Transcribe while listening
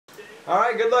All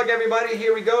right, good luck, everybody.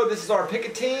 Here we go. This is our pick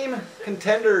a team,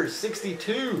 Contenders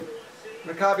 62. I'm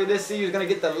gonna copy this. See who's gonna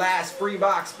get the last free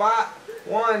box spot.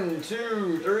 1,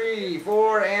 2, 3,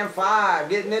 4, and 5.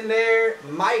 Getting in there,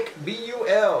 Mike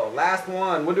BUL. Last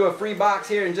one. We'll do a free box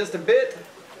here in just a bit.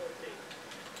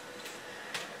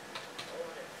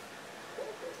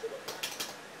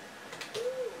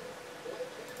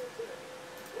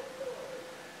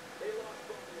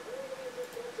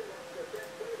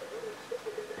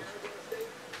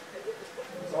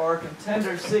 Our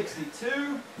Contender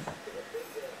 62.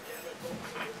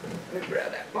 Let me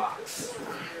grab that box.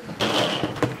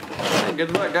 Hey,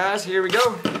 good luck, guys. Here we go.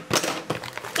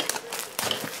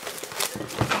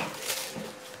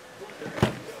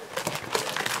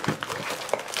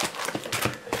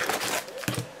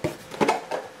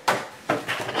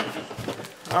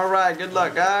 All right, good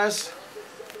luck, guys.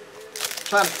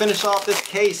 Trying to finish off this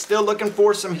case. Still looking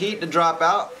for some heat to drop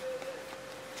out.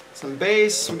 Some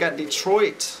base. We got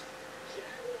Detroit.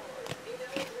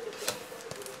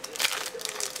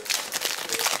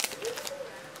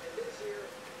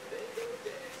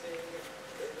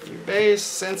 Base,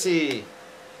 Cincy.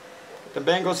 The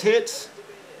Bengals hit.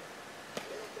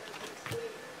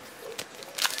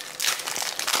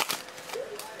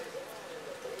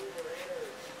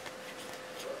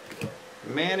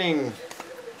 Manning.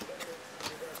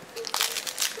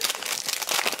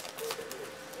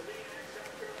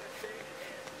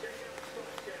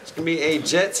 It's going to be a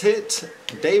Jets hit.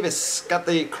 Davis got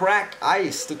the cracked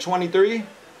ice to 23.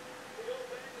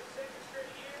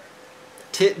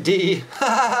 Tit D.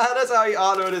 That's how he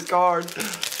autoed his card.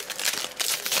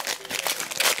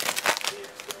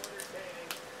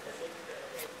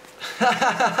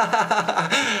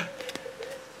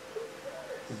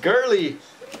 Gurley.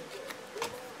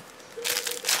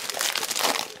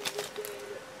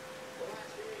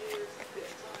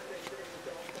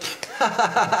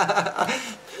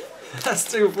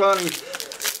 That's too funny.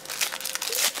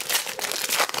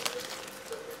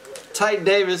 Tight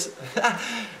Davis.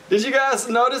 Did you guys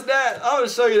notice that? I'm going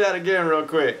to show you that again real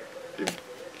quick.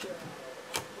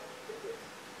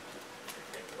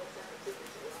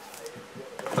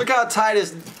 Look how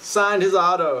Titus signed his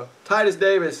auto. Titus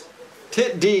Davis.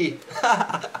 Tit D.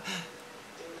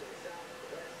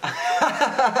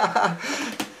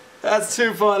 That's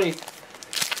too funny.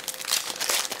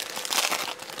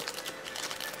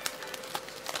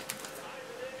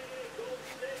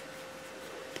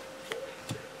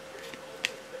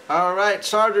 All right,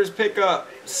 Chargers pick up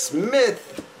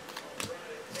Smith.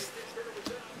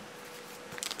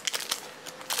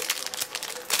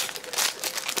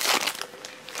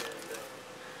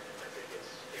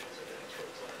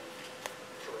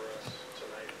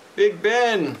 Big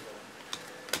Ben.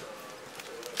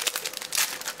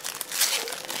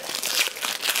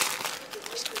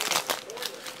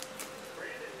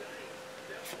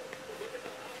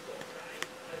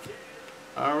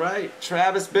 All right,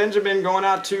 Travis Benjamin going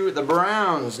out to the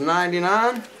Browns,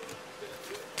 99.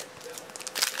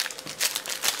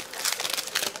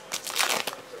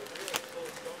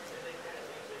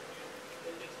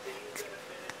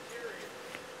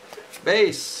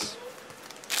 Base.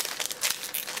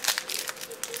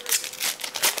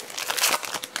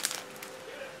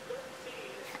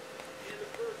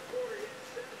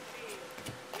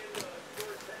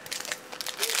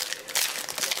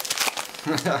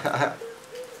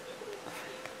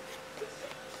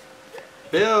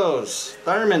 Bills,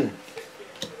 Thurman.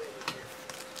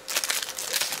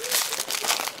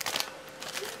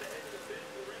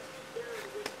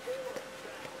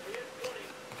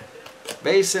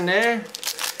 Base in there.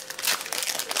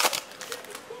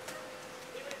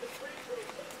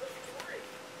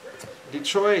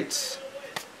 Detroit.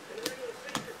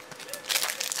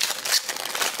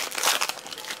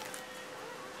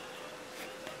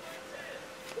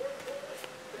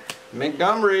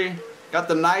 Montgomery. Got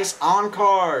the nice on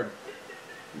card.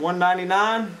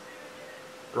 199.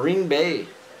 Green Bay.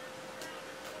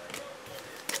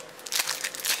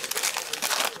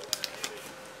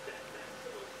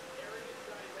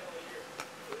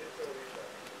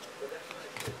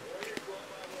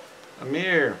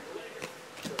 Amir.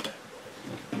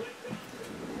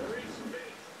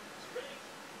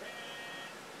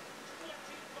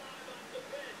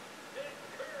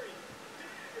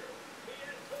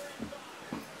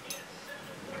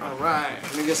 Alright,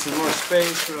 let me get some more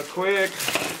space real quick.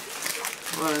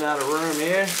 Running out of room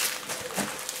here.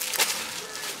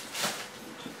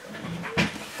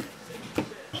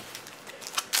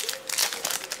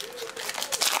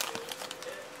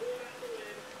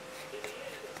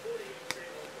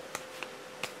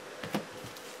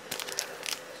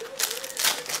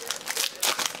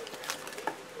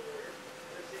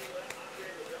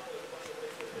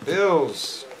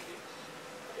 Bills.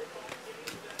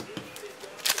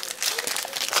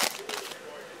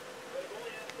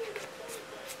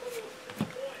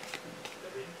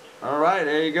 Alright,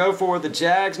 there you go for the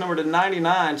Jags, number to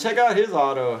 99. Check out his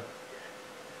auto.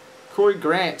 Corey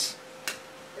Grant.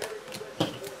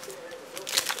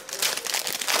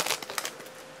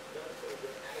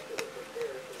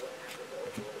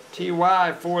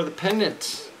 TY for the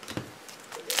pendant.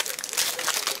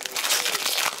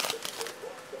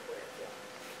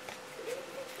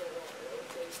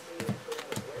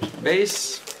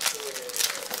 Base.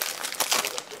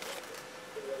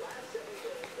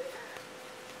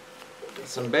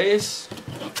 Some base.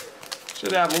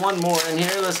 Should have one more in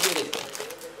here. Let's get it.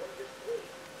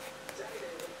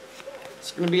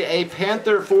 It's going to be a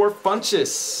Panther for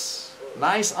Funchess.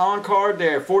 Nice on card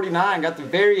there. 49. Got the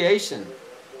variation.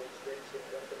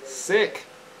 Sick.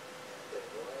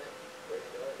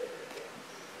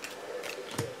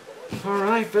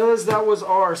 Alright, fellas. That was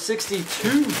our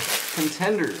 62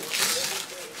 Contenders.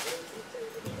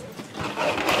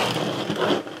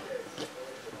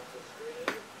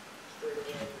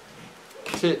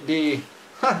 Tit D.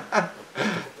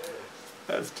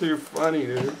 That's too funny,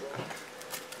 dude.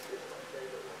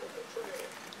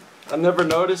 I never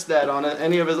noticed that on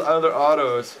any of his other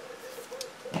autos.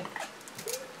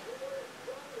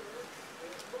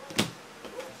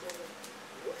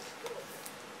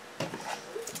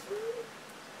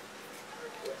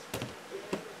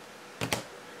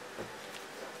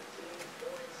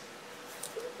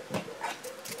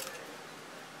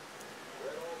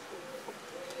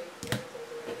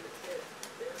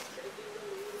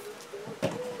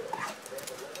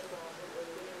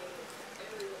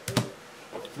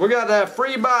 We got that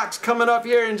free box coming up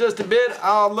here in just a bit.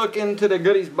 I'll look into the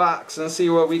goodies box and see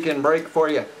what we can break for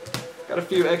you. Got a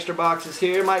few extra boxes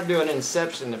here. Might do an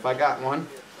Inception if I got one.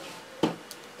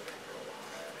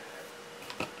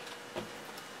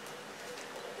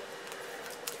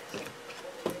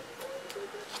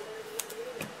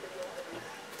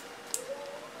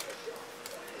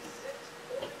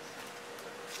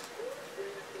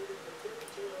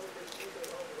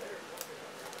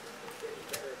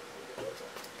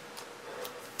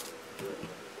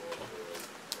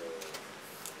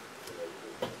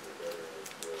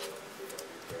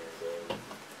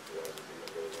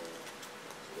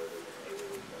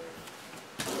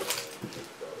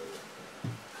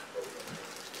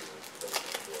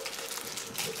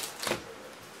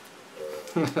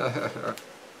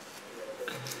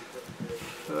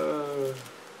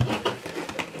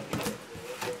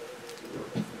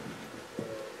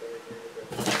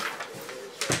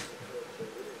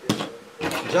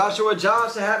 Joshua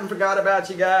Josh, I haven't forgot about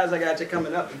you guys. I got you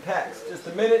coming up in packs. Just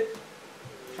a minute.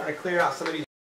 Trying to clear out some of these